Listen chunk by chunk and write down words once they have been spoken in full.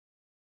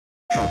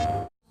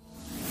Hi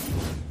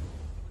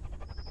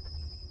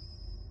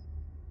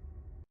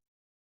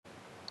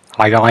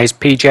guys,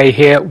 PJ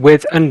here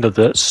with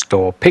another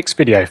store picks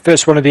video.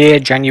 First one of the year,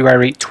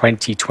 January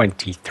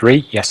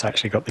 2023. Yes, I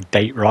actually got the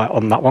date right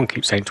on that one.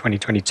 Keep saying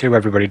 2022,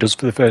 everybody does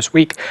for the first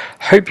week.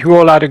 Hope you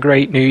all had a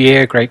great new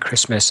year, great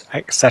Christmas,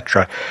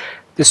 etc.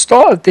 The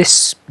start of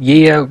this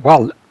year,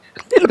 well,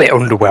 a little bit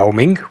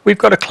underwhelming. We've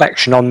got a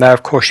collection on there.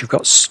 Of course, you've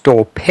got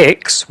store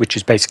picks, which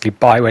is basically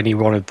buy any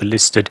one of the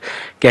listed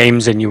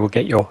games and you will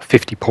get your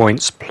 50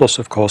 points plus,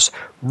 of course,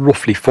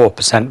 roughly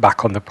 4%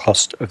 back on the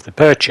cost of the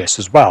purchase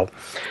as well.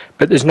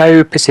 But there's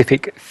no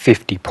specific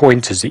 50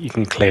 pointers that you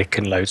can click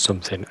and load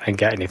something and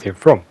get anything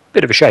from.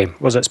 Bit of a shame.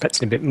 Was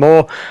expecting a bit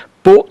more,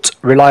 but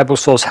reliable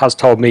source has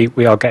told me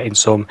we are getting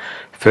some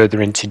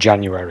further into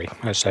January.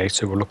 I say,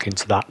 so we'll look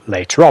into that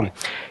later on.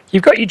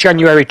 You've got your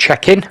January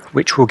check-in,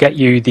 which will get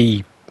you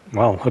the,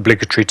 well,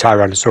 obligatory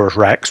Tyrannosaurus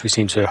Rex. We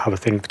seem to have a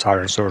thing for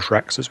Tyrannosaurus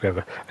Rexes. We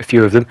have a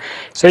few of them.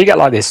 So you get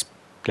like this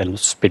little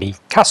spinny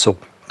castle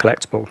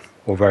collectible,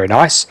 all very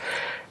nice.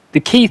 The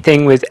key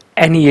thing with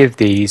any of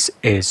these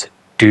is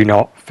do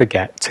not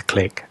forget to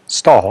click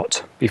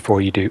start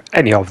before you do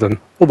any of them.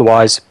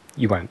 Otherwise,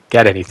 you won't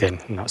get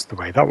anything, and that's the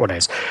way that one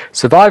is.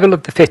 Survival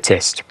of the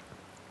fittest.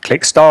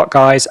 Click start,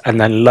 guys,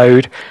 and then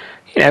load,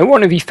 you know,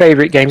 one of your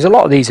favourite games. A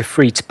lot of these are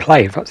free to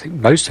play. In fact, I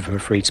think most of them are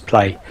free to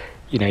play.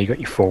 You know, you've got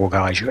your Fall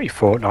Guys, you've got your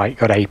Fortnite, you've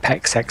got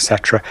Apex,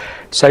 etc.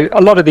 So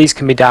a lot of these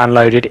can be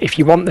downloaded. If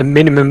you want the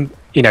minimum,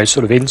 you know,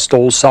 sort of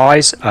install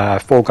size,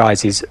 Fall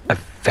Guys is a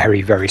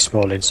very, very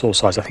small install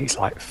size. I think it's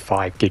like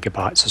 5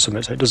 gigabytes or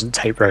something, so it doesn't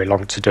take very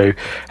long to do,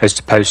 as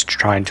opposed to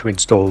trying to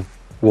install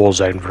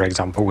Warzone, for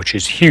example, which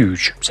is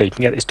huge. So you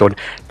can get this done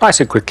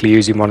nice and quickly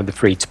using one of the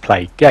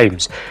free-to-play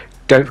games.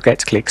 Don't forget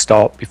to click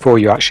start before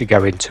you actually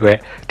go into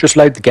it. Just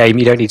load the game.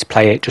 You don't need to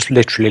play it. Just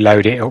literally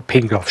load it. It'll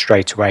ping off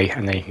straight away,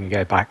 and then you can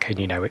go back and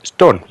you know it's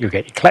done. You'll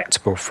get your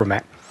collectible from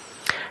it.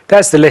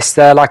 There's the list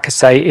there. Like I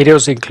say, it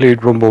does include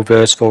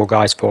Rumbleverse, Fall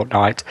Guys,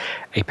 Fortnite,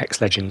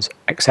 Apex Legends,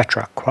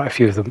 etc. Quite a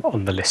few of them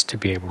on the list to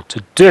be able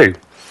to do.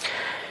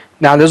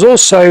 Now, there's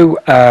also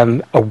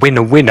a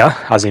winner,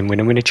 as in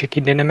winner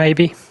chicken dinner,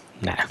 maybe?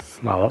 Nah,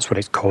 well, that's what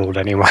it's called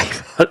anyway,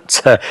 but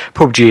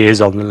PUBG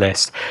is on the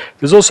list.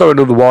 There's also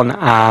another one,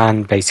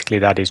 and basically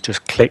that is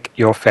just click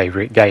your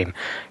favourite game.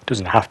 It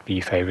doesn't have to be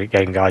your favourite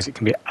game, guys. It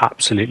can be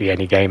absolutely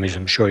any game, as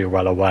I'm sure you're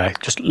well aware.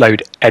 Just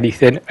load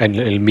anything and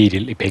it'll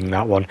immediately ping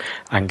that one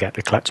and get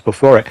the collectible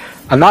for it.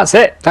 And that's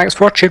it. Thanks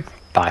for watching.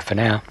 Bye for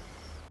now.